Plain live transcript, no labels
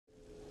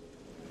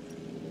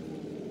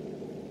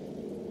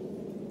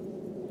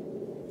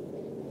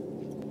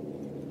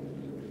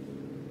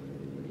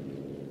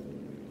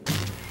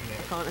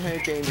can't hear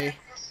Jamie.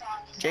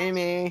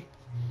 Jamie,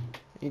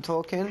 are you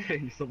talking?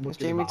 Is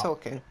Jamie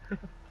talking?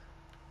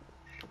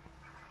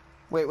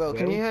 Wait, Will,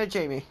 can you hear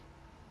Jamie?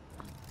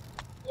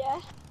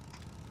 Yeah.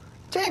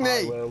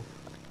 Jamie! Will.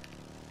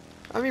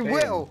 I mean,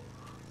 Will!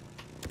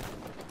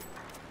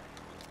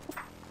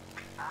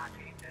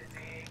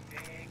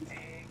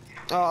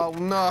 Oh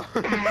no!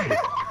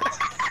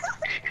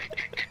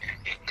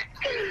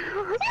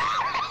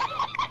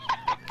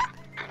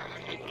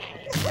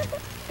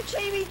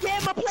 Jamie, get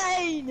in my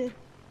plane!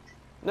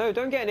 No,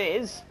 don't get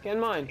in his. Get in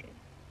mine.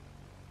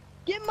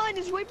 Get in mine,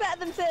 it's way better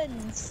than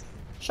Finn's.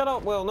 Shut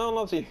up, Will. No one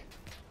loves you.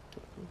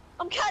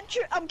 I'm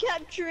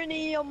capturing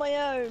E on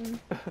my own.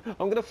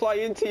 I'm gonna fly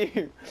into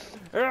you.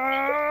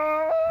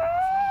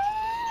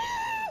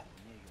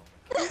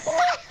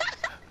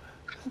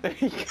 There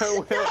you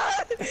go, Will.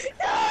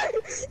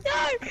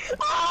 No!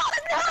 Oh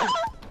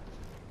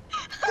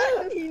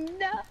no!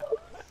 No!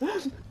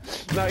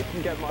 Now you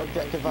can get my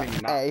objective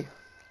at A.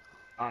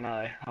 I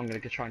know. I'm gonna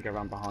try and go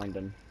around behind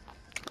him.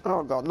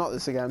 Oh god, not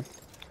this again.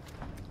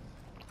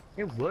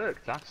 It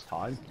worked last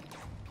time.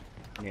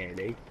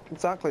 Nearly.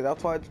 Exactly,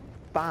 that's why it's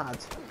bad.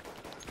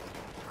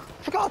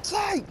 For God's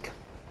sake!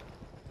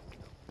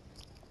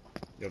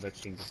 The other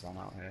team just ran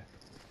out here.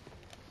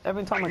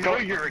 Every time I go.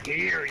 You're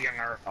here,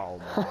 younger. Oh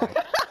my.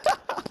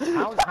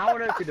 How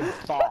on earth did a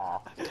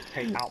bar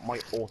take out my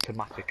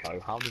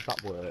automatico? How does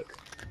that work?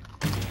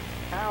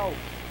 How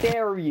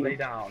dare you? Lay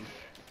down.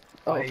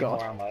 Oh I need god.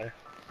 more ammo.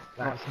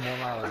 Can I have some more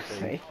ammo,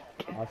 please?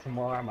 Can I have some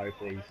more ammo,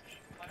 please?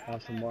 Can I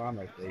have some more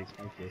ammo, please?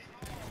 Thank you.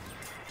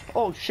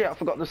 Oh shit, I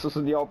forgot this was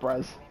in the old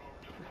res.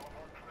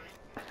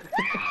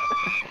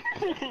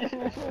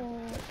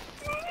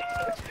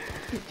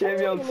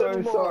 Jamie, I'm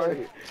so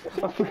sorry.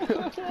 I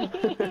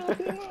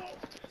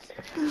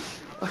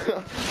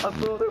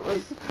thought it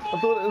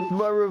was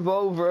my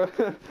revolver,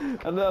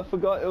 and then I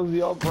forgot it was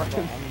the old res.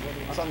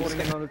 I'm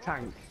spawning on the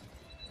tank.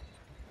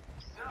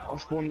 I'm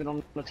spawning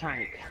on the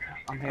tank.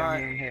 I'm here,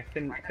 Right. I'm here.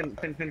 Finn. Run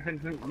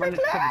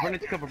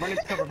into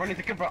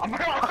cover. I'm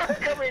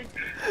coming.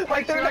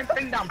 Place your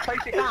Finn down.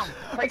 Place it down.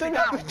 Place it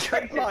down.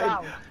 Place it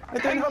down. I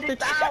don't have the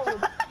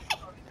down.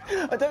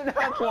 I don't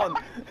have one.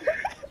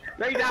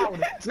 Lay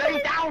down. Lay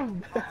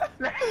down.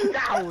 Lay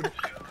down.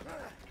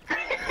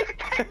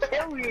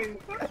 Kill you.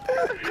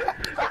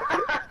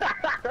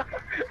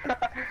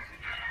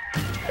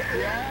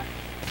 Yeah.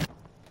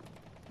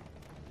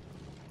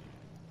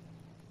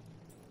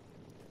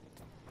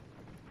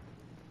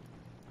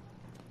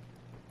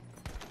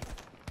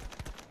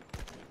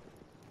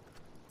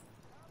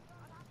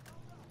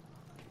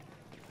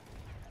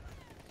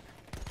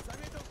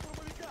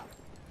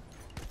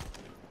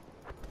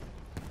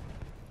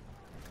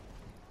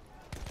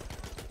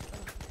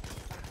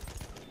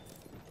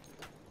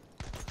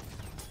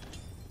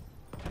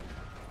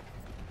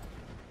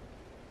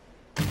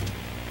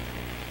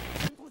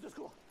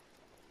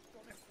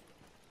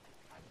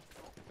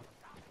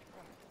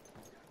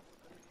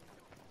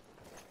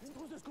 Une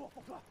trousse de secours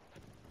pour toi.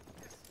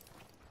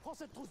 Prends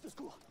cette trousse de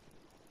secours.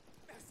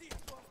 Merci à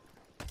toi.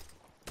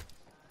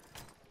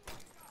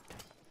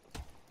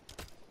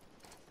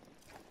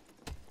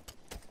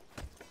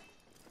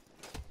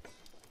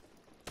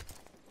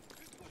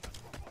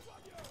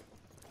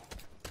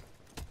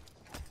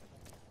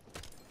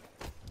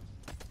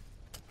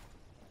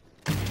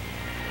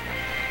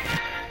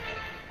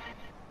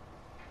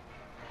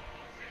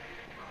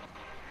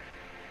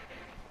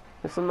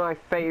 This is my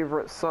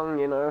favourite song,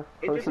 you know.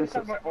 It doesn't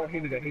sound like, oh,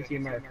 here we go, here's the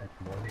American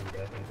one. Here we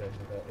go, here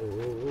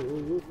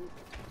we go.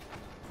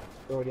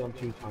 We're already on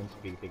 2 times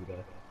speed, here we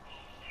go.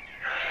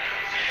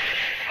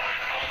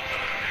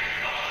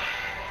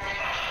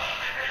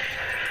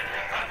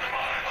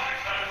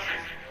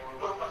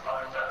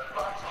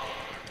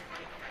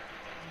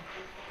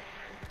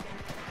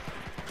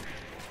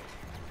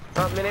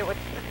 That minute with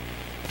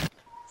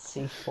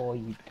C4,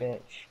 you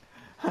bitch.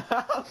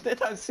 How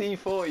did I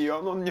C4 you?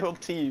 I'm on your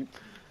team.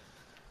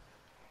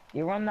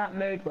 You're on that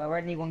mode where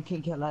anyone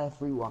can kill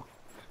everyone.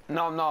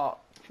 No, I'm not.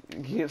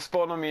 You can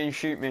spawn on me and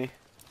shoot me.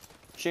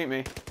 Shoot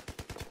me.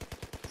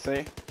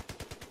 See?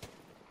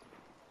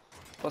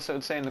 What's it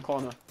would say in the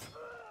corner?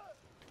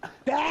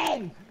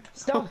 Ben!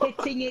 Stop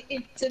hitting it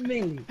into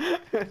me!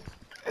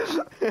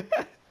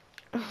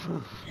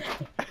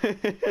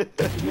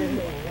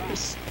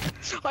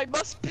 I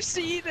must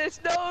see this.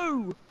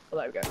 No. Oh,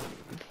 there we go.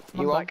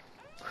 You are?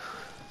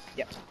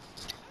 Yep.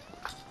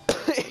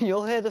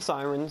 You'll hear the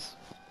sirens.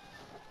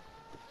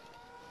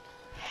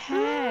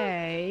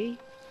 Hey.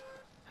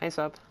 Hey,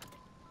 Sub.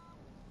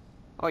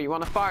 Oh, you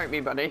want to fire at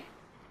me, buddy?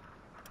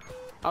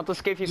 I'll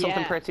just give you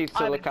something pretty to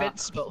I'm look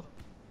invincible.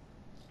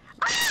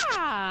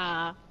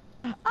 Ah!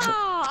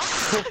 Ah!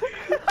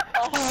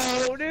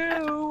 Oh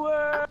no!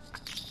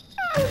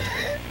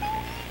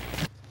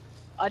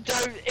 I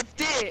don't.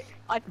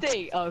 I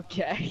think.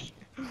 Okay.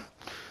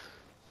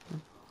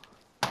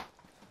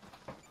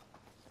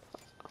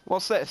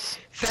 What's this?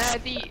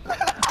 Fairly.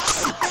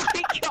 Oh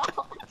my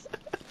god!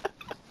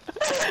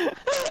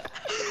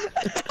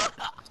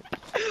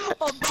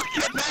 I'm back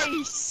at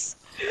base!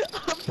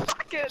 I'm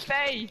back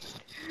face.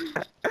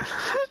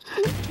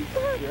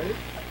 Ready?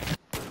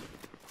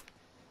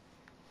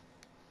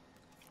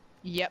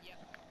 Yep.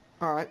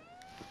 Alright.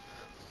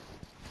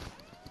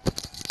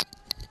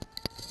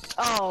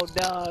 Oh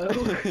no.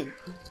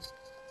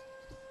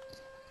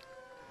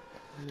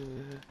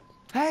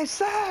 Hey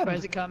Sam!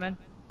 Where's it coming?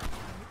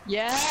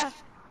 Yeah.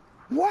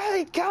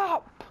 Wake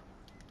up!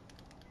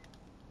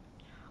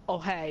 Oh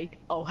hey.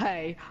 Oh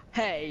hey.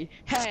 Hey.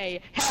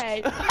 Hey.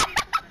 Hey.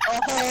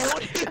 Oh.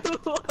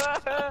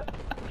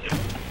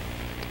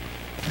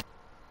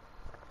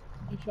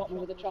 You shot me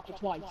with a chopper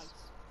twice.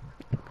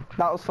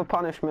 That was for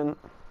punishment.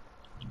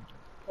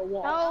 For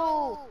what?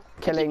 No.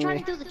 Killing I keep trying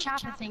me. to do the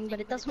chopper thing, but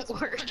it doesn't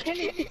work. That's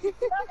the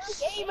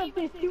game of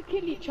this. You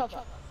kill each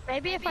other.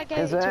 Maybe if I go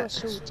Is to it? a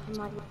suit, it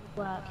might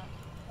work.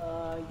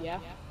 Yeah.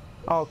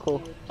 Oh,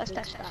 cool. Let's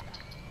test that.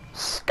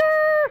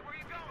 Skirt!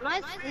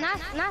 Nice,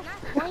 nice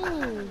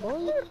wine,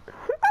 boy.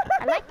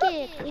 I like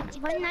it. It's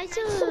very nice.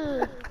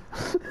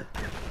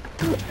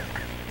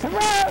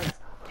 Surprise!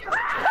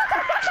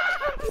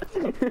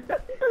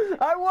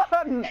 I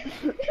won!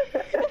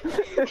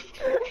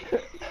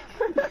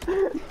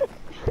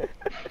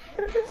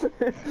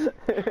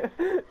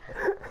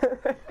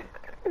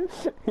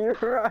 You're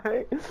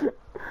right.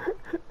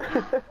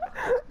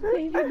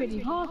 Gave you a mini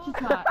heart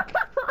attack.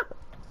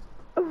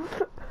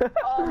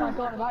 Oh my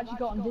god, I've actually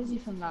gotten dizzy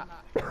from that.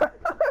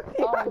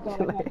 Oh my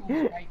god,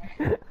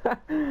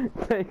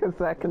 Take a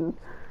second.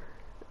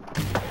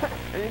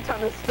 Are you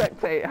trying to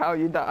spectate how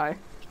you die?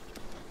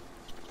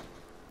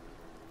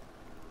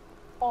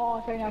 Oh,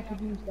 I think I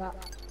could use that.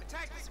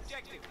 Attack this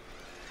objective.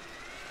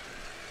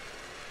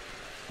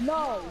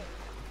 No!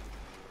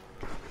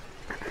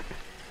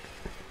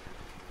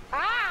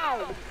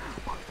 Ow!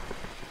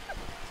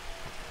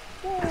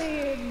 What are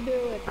you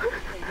doing?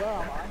 Where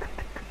am I?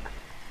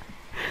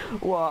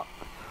 What?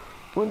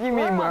 What do you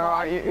mean, where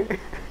are you?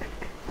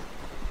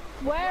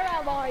 Where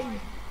am I?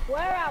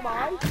 Where am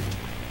I?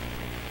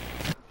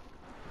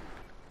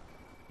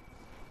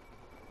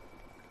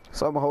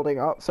 So I'm holding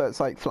it up so it's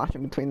like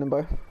flashing between them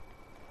both.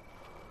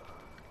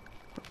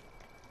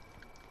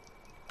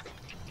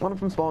 One of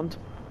them spawned.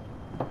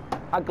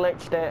 I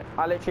glitched it.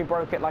 I literally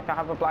broke it like I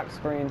have a black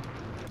screen.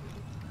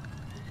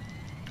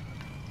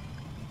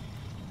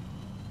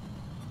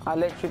 I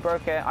literally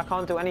broke it. I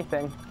can't do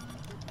anything.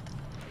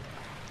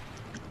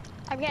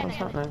 I'm getting What's it.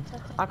 happening?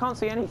 I can't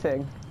see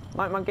anything.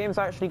 Like my game's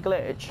actually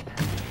glitched.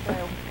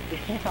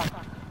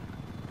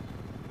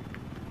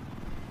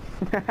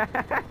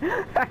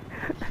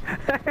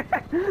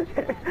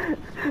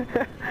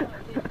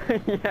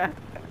 Yeah.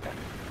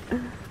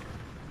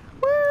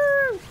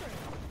 Woo!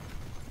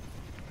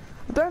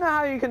 I don't know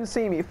how you can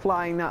see me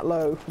flying that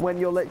low when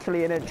you're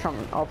literally an inch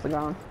off the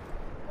ground.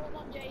 Called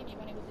on Jamie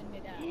when he was in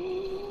midair.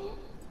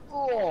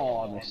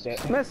 Oh, I missed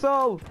it.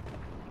 Missile!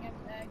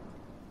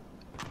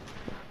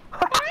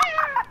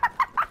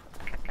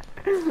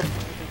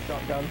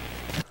 Shotgun.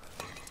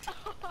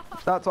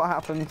 That's what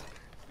happened.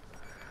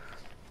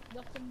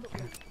 Nothing but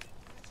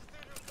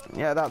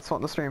Yeah, that's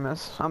what the stream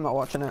is. I'm not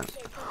watching it.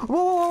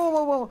 Whoa, whoa, whoa,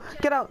 whoa, whoa!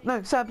 Get out!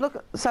 No, Seb, look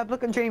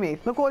at Jamie.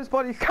 Look what his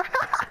body's.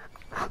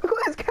 Look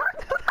what his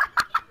character.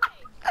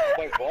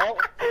 Wait,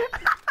 what?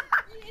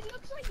 it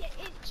looks like you're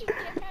itching your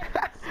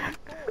head.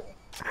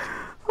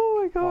 Oh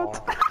my god.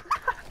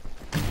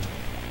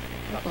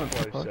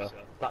 That's closer.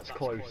 That's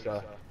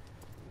closer.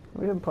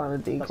 We didn't plan a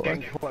That's decoy.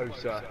 getting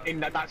closer.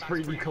 That's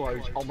really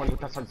close. Oh my god,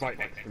 that sounds right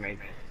next to me.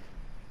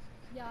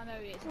 Yeah, I know,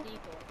 it's a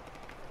decoy.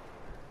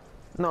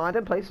 No, I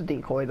didn't place a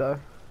decoy though.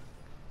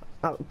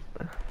 Oh.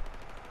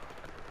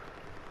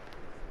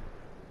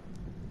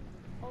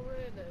 Oh,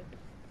 really?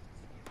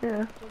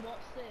 Yeah. So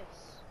what's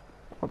this?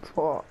 What's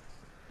what?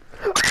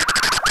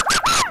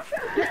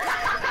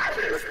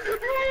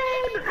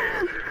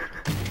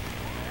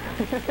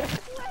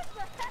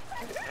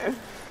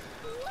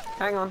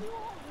 Hang on.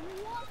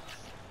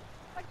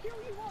 I kill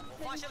you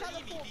once, then you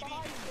teleport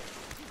behind me.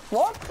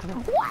 What?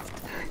 What?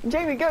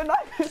 Jamie, go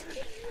knife!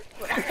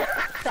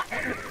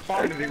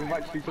 Finally, we've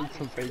actually done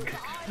something.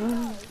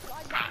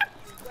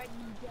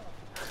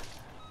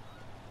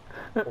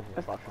 Oh,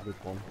 that's a good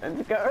one.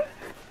 Let's go.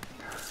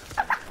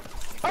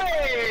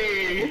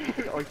 Hey!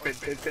 Oh, bin.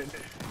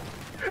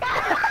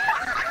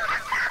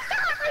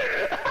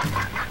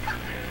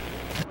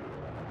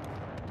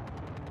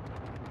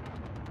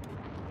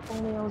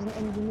 Only I was an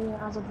engineer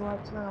as of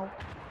right now.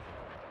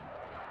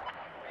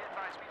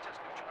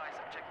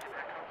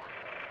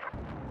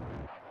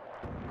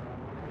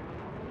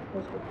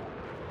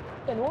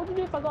 Then what would you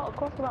do if I got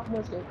across the map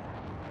mostly?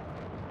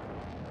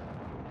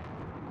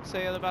 So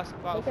you're the best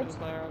Battlefield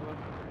player ever.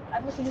 I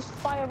literally just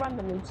fire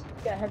randomly, just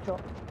get a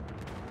headshot.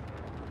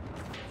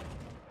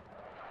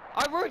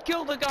 I road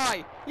killed the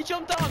guy! He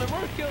jumped down and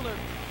road killed him!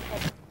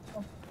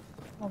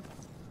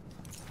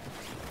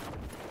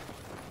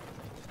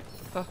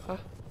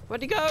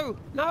 Where'd he go?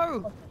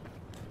 No!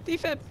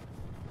 Defib!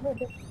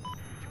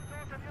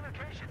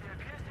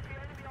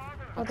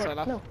 I'd say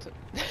left. No.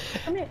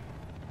 Come here.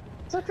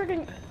 Stop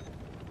triggering.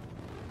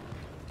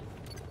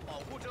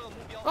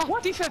 Oh,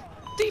 defib!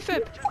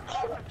 Defib!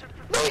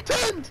 No, he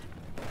turned!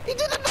 He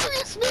didn't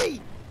notice me!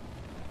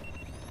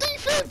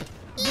 Defib!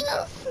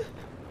 Yes!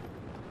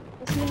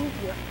 What's the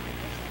media?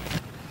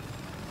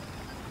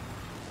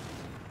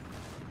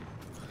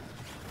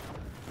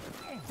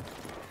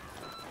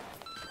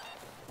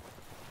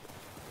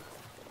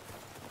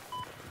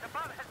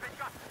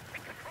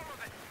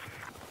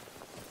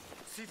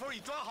 C4 已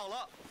抓好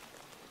了。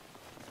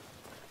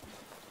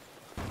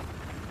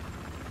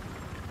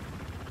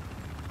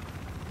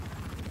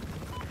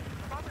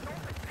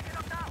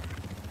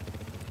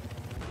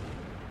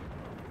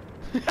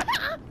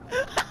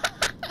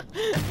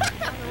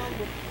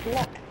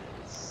 Block.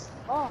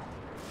 Oh.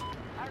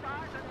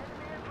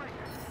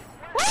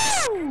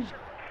 Woo!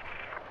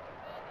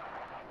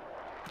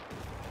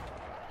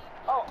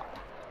 Oh.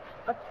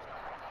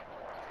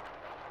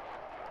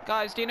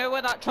 Guys, do you know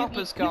where that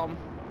chopper's gone?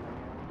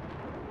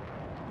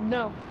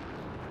 No.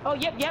 Oh,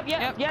 yep. Alright,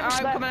 it's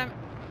I'm there. coming in.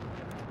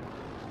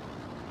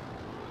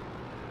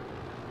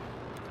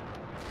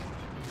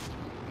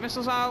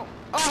 Missiles out.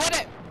 Oh, I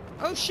hit it!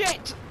 Oh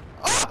shit!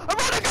 Oh, I'm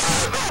running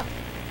over!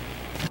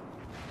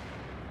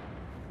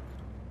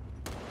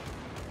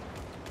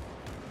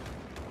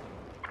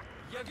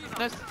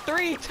 There's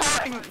 3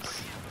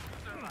 tanks!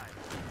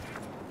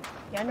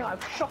 Yeah, I know,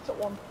 I've shot at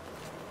one.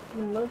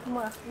 Load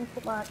my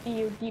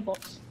EOD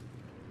bots.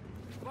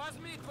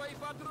 Возьми твои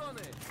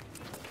патроны.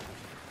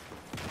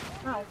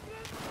 Ow.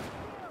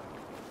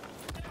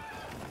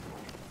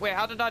 Wait,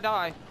 how did I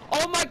die?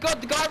 Oh my god,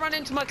 the guy ran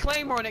into my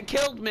claymore and it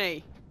killed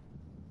me!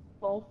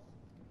 Lol.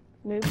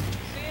 Move.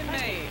 Seeing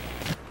me!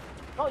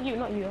 Oh,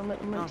 not you, I'm my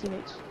Oh.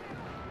 teammates.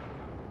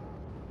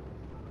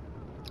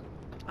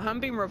 I haven't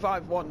been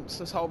revived once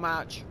this whole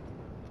match.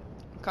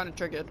 I'm kinda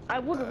triggered. I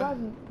would revive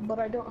him, but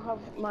I don't have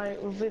my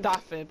revive.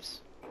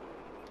 Daffibs.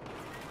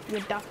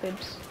 Your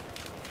daffibs.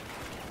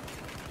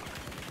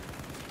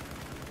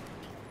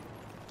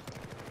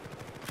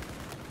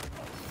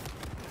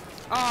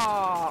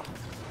 Ah!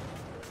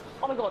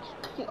 Oh my god.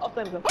 Oh,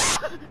 there we go.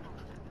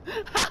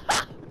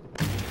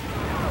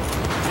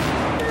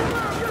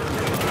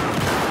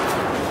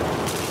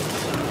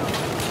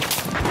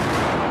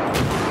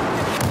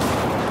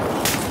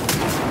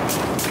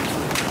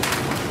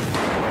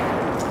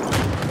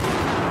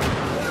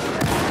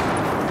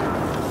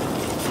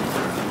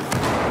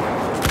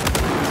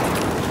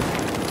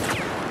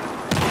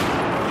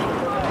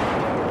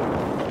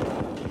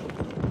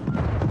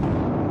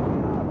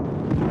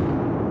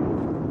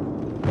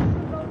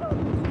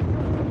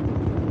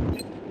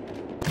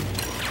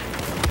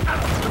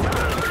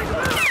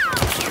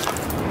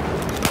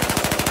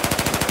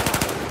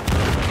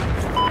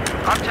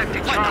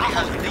 Contacting Charlie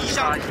has been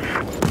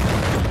neutralized.